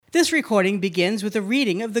This recording begins with a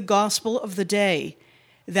reading of the Gospel of the day.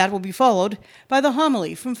 That will be followed by the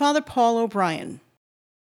homily from Father Paul O'Brien.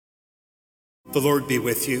 The Lord be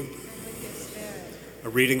with you. A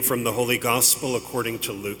reading from the Holy Gospel according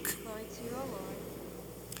to Luke.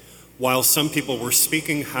 While some people were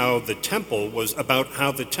speaking about how the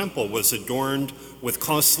temple was adorned with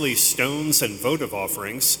costly stones and votive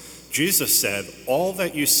offerings, Jesus said, "All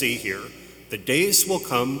that you see here, the days will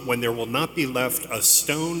come when there will not be left a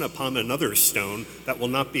stone upon another stone that will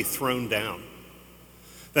not be thrown down."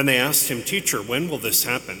 Then they asked him, "Teacher, when will this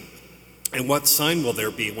happen? And what sign will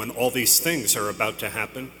there be when all these things are about to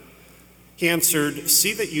happen?" He answered,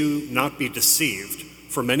 "See that you not be deceived,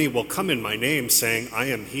 for many will come in my name, saying, 'I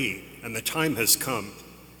am he,' and the time has come.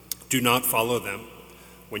 Do not follow them.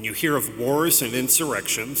 When you hear of wars and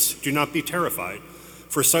insurrections, do not be terrified,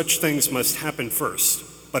 for such things must happen first,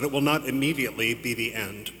 but it will not immediately be the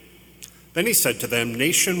end." Then he said to them,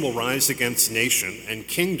 "Nation will rise against nation, and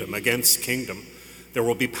kingdom against kingdom. There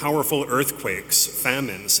will be powerful earthquakes,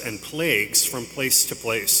 famines, and plagues from place to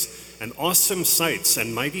place, and awesome sights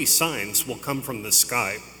and mighty signs will come from the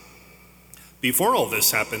sky. Before all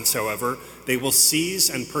this happens, however, they will seize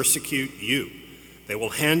and persecute you. They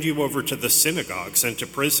will hand you over to the synagogues and to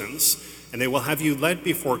prisons, and they will have you led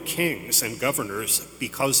before kings and governors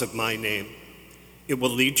because of my name. It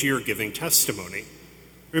will lead to your giving testimony.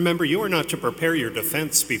 Remember, you are not to prepare your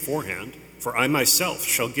defense beforehand, for I myself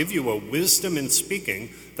shall give you a wisdom in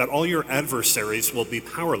speaking that all your adversaries will be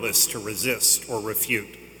powerless to resist or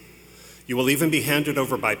refute. You will even be handed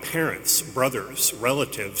over by parents, brothers,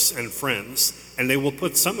 relatives, and friends, and they will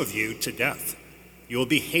put some of you to death. You will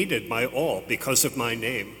be hated by all because of my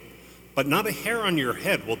name, but not a hair on your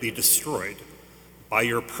head will be destroyed. By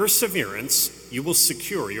your perseverance, you will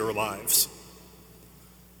secure your lives."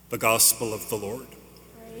 The Gospel of the Lord.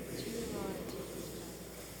 Praise to you, Lord.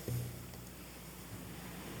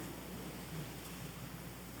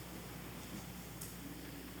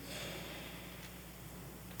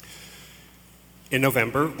 In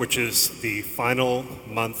November, which is the final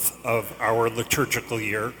month of our liturgical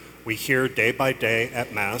year, we hear day by day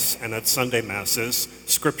at Mass and at Sunday Masses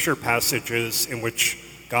scripture passages in which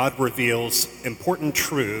God reveals important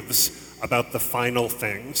truths about the final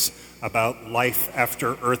things, about life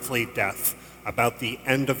after earthly death, about the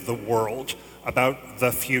end of the world, about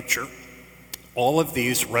the future. All of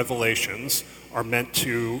these revelations are meant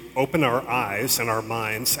to open our eyes and our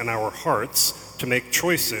minds and our hearts to make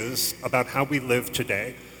choices about how we live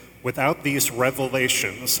today. Without these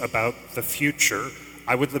revelations about the future,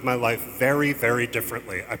 I would live my life very, very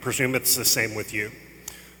differently. I presume it's the same with you.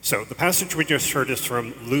 So the passage we just heard is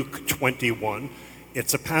from Luke 21.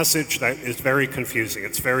 It's a passage that is very confusing.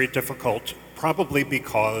 It's very difficult, probably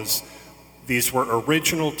because these were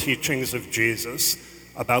original teachings of Jesus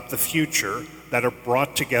about the future that are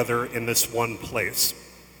brought together in this one place,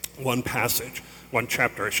 one passage, one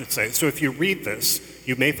chapter, I should say. So if you read this,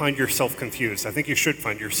 you may find yourself confused. I think you should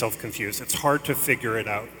find yourself confused. It's hard to figure it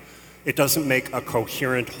out. It doesn't make a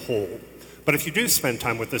coherent whole. But if you do spend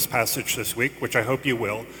time with this passage this week, which I hope you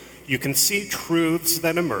will, you can see truths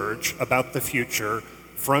that emerge about the future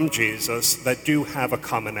from Jesus that do have a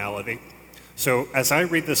commonality. So as I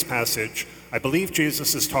read this passage, I believe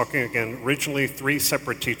Jesus is talking again, originally 3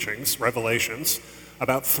 separate teachings, revelations,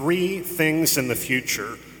 about 3 things in the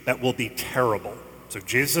future that will be terrible. So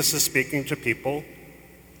Jesus is speaking to people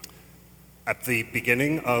at the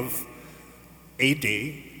beginning of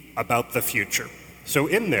AD about the future. So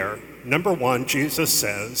in there, number 1, Jesus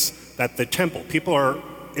says that the temple, people are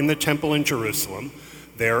in the temple in Jerusalem,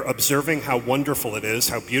 they're observing how wonderful it is,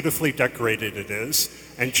 how beautifully decorated it is,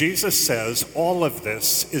 and Jesus says all of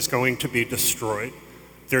this is going to be destroyed.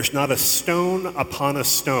 There's not a stone upon a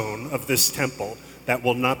stone of this temple that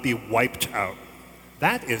will not be wiped out.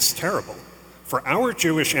 That is terrible. For our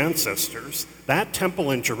Jewish ancestors, that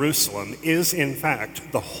temple in Jerusalem is in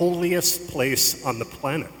fact the holiest place on the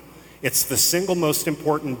planet. It's the single most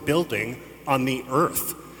important building on the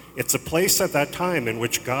earth. It's a place at that time in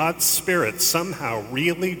which God's Spirit somehow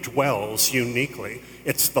really dwells uniquely.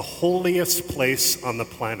 It's the holiest place on the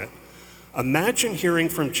planet. Imagine hearing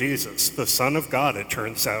from Jesus, the Son of God, it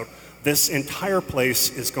turns out, this entire place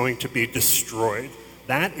is going to be destroyed.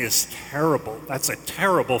 That is terrible. That's a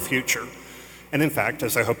terrible future. And in fact,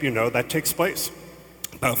 as I hope you know, that takes place.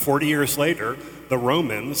 About 40 years later, the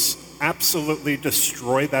Romans absolutely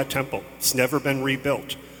destroy that temple. It's never been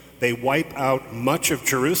rebuilt. They wipe out much of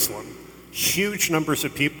Jerusalem. Huge numbers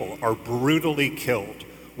of people are brutally killed.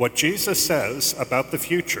 What Jesus says about the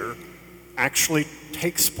future actually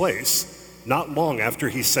takes place not long after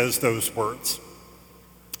he says those words.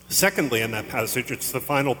 Secondly, in that passage, it's the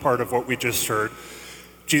final part of what we just heard.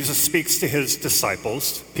 Jesus speaks to his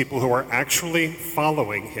disciples, people who are actually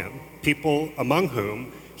following him, people among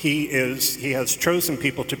whom he has chosen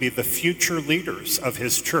people to be the future leaders of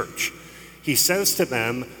his church. He says to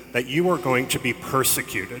them that you are going to be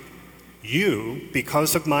persecuted. You,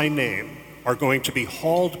 because of my name, are going to be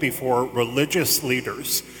hauled before religious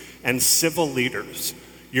leaders and civil leaders.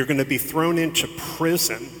 You're going to be thrown into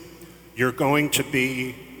prison.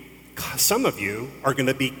 Some of you are going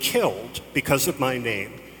to be killed because of my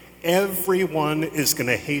name. Everyone is going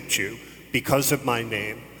to hate you because of my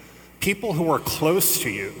name. People who are close to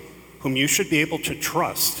you, whom you should be able to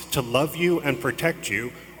trust, to love you and protect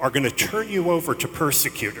you, are going to turn you over to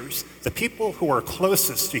persecutors. The people who are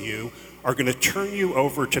closest to you are going to turn you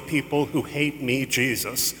over to people who hate me,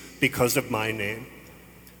 Jesus, because of my name.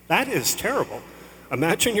 That is terrible.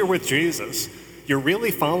 Imagine you're with Jesus. You're really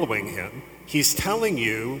following him. He's telling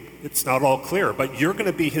you, it's not all clear, but you're going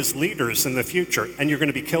to be his leaders in the future, and you're going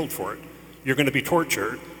to be killed for it. You're going to be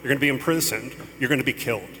tortured. You're going to be imprisoned. You're going to be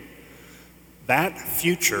killed. That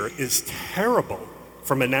future is terrible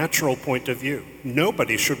from a natural point of view.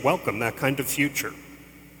 Nobody should welcome that kind of future.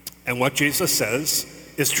 And what Jesus says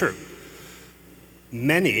is true.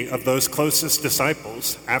 Many of those closest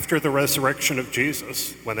disciples, after the resurrection of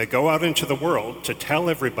Jesus, when they go out into the world to tell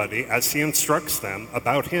everybody as he instructs them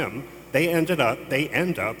about him, they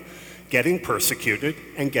end up getting persecuted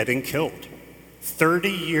and getting killed. 30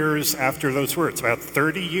 years after those words, about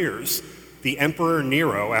 30 years, the Emperor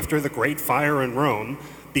Nero, after the Great Fire in Rome,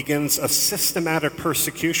 begins a systematic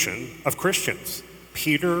persecution of Christians.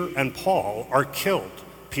 Peter and Paul are killed.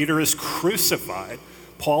 Peter is crucified.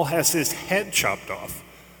 Paul has his head chopped off.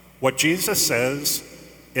 What Jesus says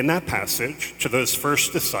in that passage to those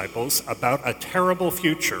first disciples about a terrible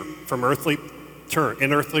future in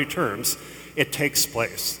earthly terms, it takes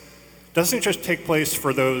place. It doesn't just take place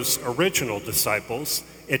for those original disciples,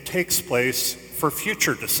 it takes place for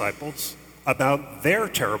future disciples about their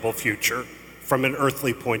terrible future from an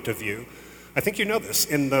earthly point of view. I think you know this.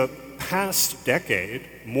 In the past decade,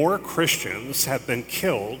 more Christians have been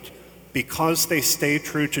killed because they stayed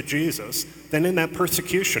true to Jesus than in that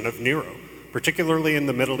persecution of Nero, particularly in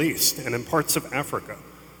the Middle East and in parts of Africa.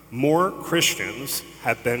 More Christians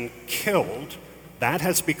have been killed. That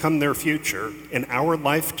has become their future in our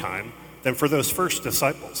lifetime than for those first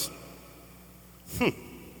disciples.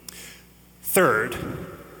 Third,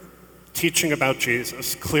 teaching about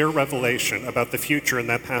Jesus, clear revelation about the future in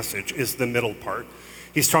that passage is the middle part.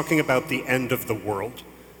 He's talking about the end of the world.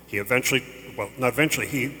 He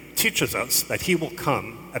teaches us that he will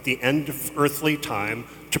come at the end of earthly time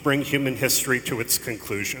to bring human history to its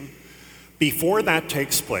conclusion. Before that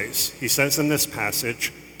takes place, he says in this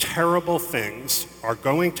passage, terrible things are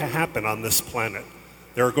going to happen on this planet.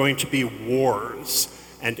 There are going to be wars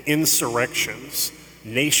and insurrections.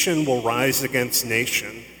 Nation will rise against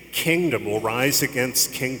nation. Kingdom will rise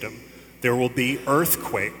against kingdom. There will be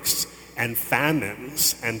earthquakes and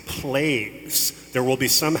famines and plagues. There will be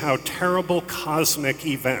somehow terrible cosmic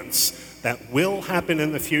events that will happen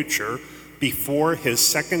in the future before his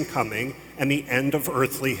second coming and the end of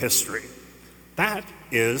earthly history. That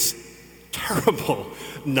is terrible.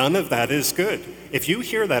 None of that is good. If you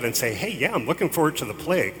hear that and say, hey, yeah, I'm looking forward to the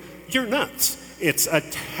plague, you're nuts. It's a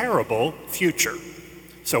terrible future.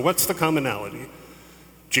 So what's the commonality?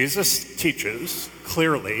 Jesus teaches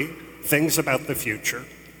clearly things about the future,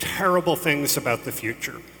 terrible things about the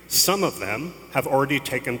future. Some of them have already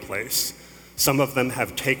taken place. Some of them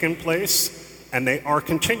have taken place, and they are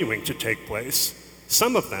continuing to take place.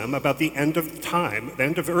 Some of them, about the end of time, the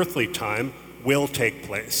end of earthly time, will take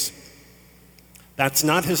place. That's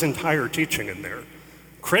not his entire teaching in there.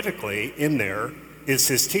 Critically, in there is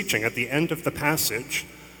his teaching at the end of the passage.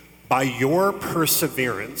 By your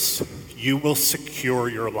perseverance, you will secure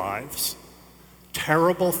your lives.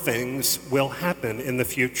 Terrible things will happen in the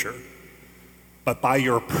future, but by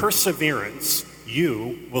your perseverance,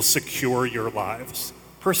 you will secure your lives.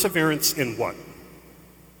 Perseverance in what?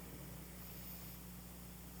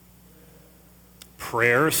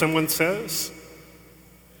 Prayer, someone says?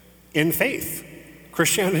 In faith.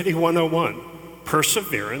 Christianity 101.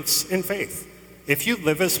 Perseverance in faith. If you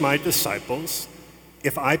live as my disciples,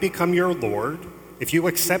 if I become your Lord, if you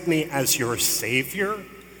accept me as your Savior,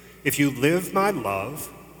 if you live my love,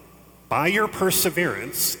 by your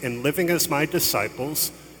perseverance in living as my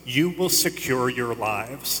disciples, you will secure your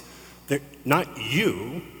lives. Not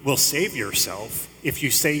you will save yourself. If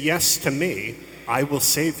you say yes to me, I will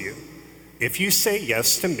save you. If you say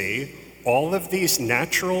yes to me, all of these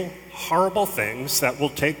natural, horrible things that will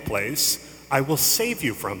take place, I will save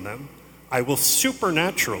you from them. I will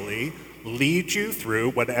supernaturally lead you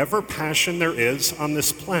through whatever passion there is on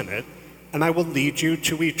this planet, and I will lead you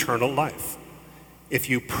to eternal life. If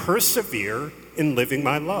you persevere in living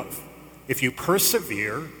my love, if you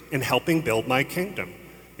persevere in helping build my kingdom,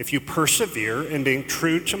 if you persevere in being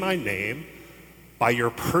true to my name, by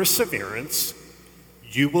your perseverance,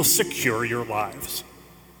 you will secure your lives.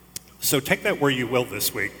 So take that where you will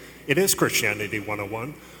this week. It is Christianity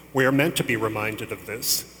 101. We are meant to be reminded of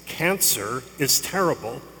this. Cancer is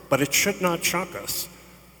terrible, but it should not shock us.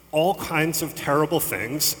 All kinds of terrible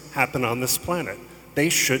things happen on this planet. They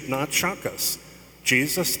should not shock us.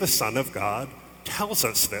 Jesus, the Son of God, tells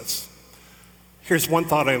us this. Here's one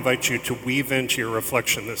thought I invite you to weave into your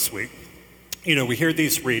reflection this week. You know, we hear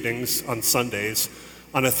these readings on Sundays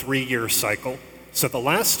on a 3-year cycle. So the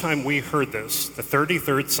last time we heard this, the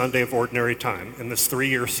 33rd Sunday of Ordinary Time in this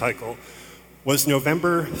 3-year cycle, was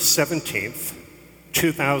November 17th,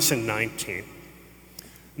 2019.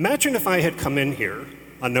 Imagine if I had come in here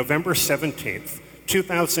on November 17th,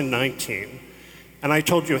 2019, and I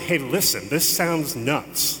told you, hey, listen, this sounds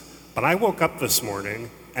nuts, but I woke up this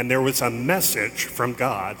morning and there was a message from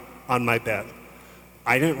God on my bed.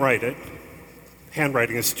 I didn't write it.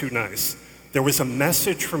 Handwriting is too nice. There was a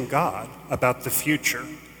message from God about the future.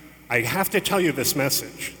 I have to tell you this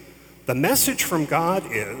message. The message from God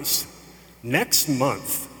is, next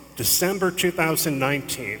month, December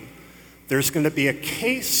 2019, there's going to be a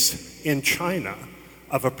case in China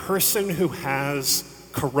of a person who has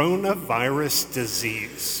coronavirus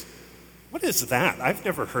disease. What is that? I've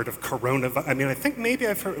never heard of coronavirus. I mean, I think maybe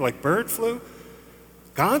I've heard like bird flu.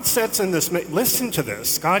 God says in this, listen to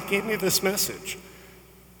this. God gave me this message.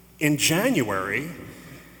 In January,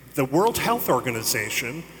 the World Health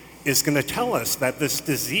Organization is going to tell us that this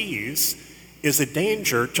disease is a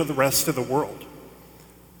danger to the rest of the world.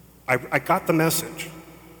 I got the message.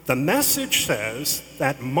 The message says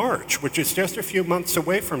that March, which is just a few months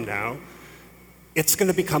away from now, it's going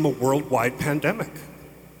to become a worldwide pandemic.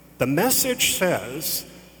 The message says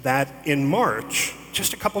that in March,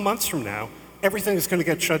 just a couple months from now, everything is going to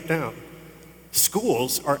get shut down.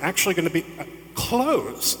 Schools are actually going to be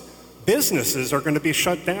closed. Businesses are going to be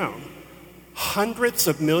shut down. Hundreds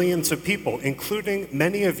of millions of people, including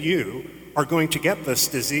many of you, are going to get this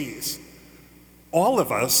disease. All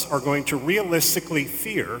of us are going to realistically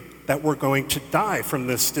fear that we're going to die from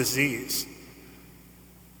this disease.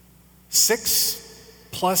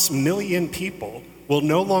 6+ million people will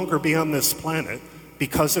no longer be on this planet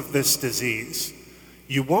because of this disease.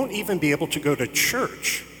 You won't even be able to go to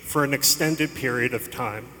church for an extended period of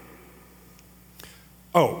time.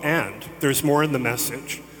 Oh, and there's more in the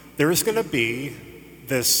message. There is going to be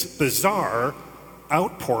this bizarre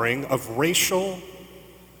outpouring of racial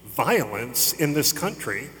violence in this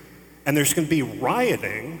country, and there's going to be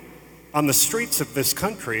rioting on the streets of this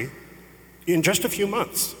country in just a few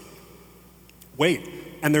months. Wait,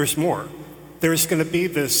 and there's more. There's going to be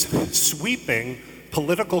this sweeping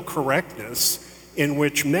political correctness in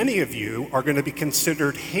which many of you are going to be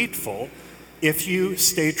considered hateful if you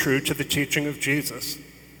stay true to the teaching of Jesus.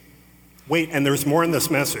 Wait, and there's more in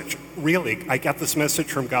this message. Really, I got this message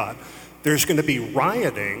from God. There's going to be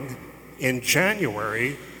rioting in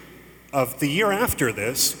January of the year after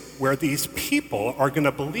this, where these people are going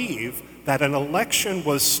to believe that an election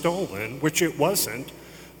was stolen, which it wasn't.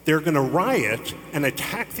 They're going to riot and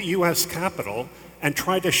attack the U.S. Capitol and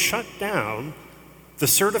try to shut down the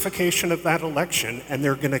certification of that election, and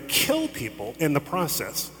they're going to kill people in the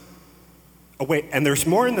process. Oh, wait, and there's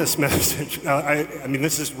more in this message. I mean,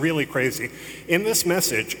 this is really crazy. In this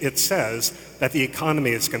message, it says that the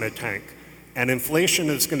economy is going to tank, and inflation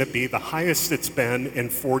is going to be the highest it's been in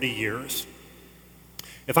 40 years.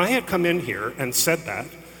 If I had come in here and said that,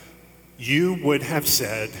 you would have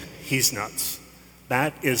said, he's nuts.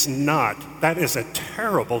 That is a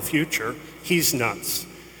terrible future. He's nuts.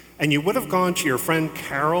 And you would have gone to your friend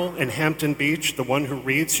Carol in Hampton Beach, the one who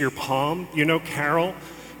reads your palm. You know Carol?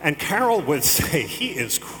 And Carol would say, he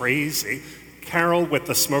is crazy. Carol with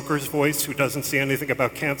the smoker's voice who doesn't see anything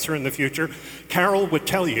about cancer in the future. Carol would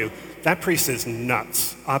tell you, that priest is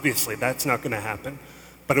nuts. Obviously, that's not going to happen.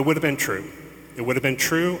 But it would have been true. It would have been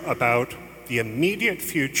true about the immediate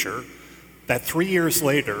future, that 3 years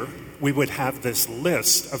later, we would have this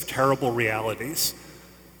list of terrible realities.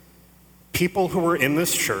 People who were in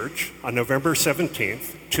this church on November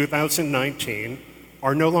 17th, 2019,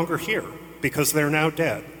 are no longer here because they're now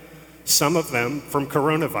dead. Some of them from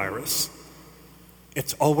coronavirus.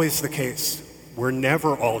 It's always the case. We're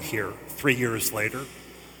never all here 3 years later.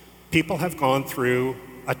 People have gone through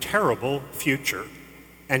a terrible future,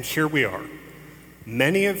 and here we are.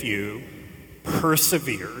 Many of you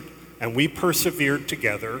persevered and we persevered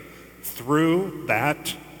together through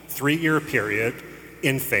that 3-year period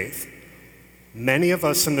in faith. Many of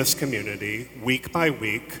us in this community, week by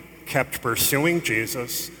week, kept pursuing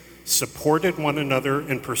Jesus, supported one another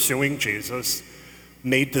in pursuing Jesus,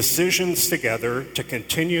 made decisions together to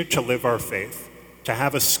continue to live our faith, to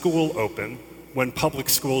have a school open when public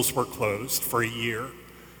schools were closed for a year,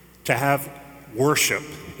 to have worship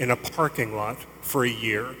in a parking lot for a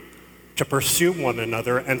year, to pursue one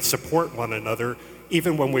another and support one another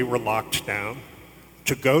even when we were locked down,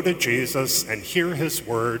 to go to Jesus and hear his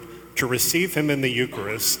word, to receive him in the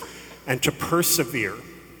Eucharist, and to persevere.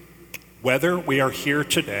 Whether we are here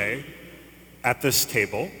today at this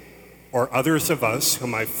table, or others of us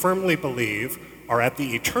whom I firmly believe are at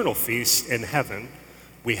the eternal feast in heaven,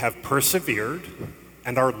 we have persevered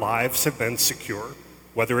and our lives have been secure,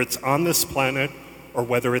 whether it's on this planet or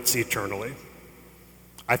whether it's eternally.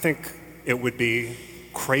 I think it would be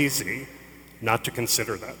crazy not to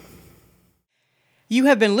consider that. You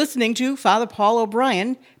have been listening to Father Paul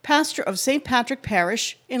O'Brien, pastor of St. Patrick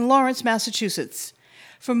Parish in Lawrence, Massachusetts.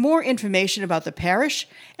 For more information about the parish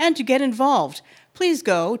and to get involved, please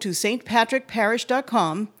go to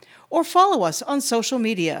stpatrickparish.com or follow us on social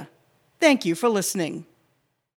media. Thank you for listening.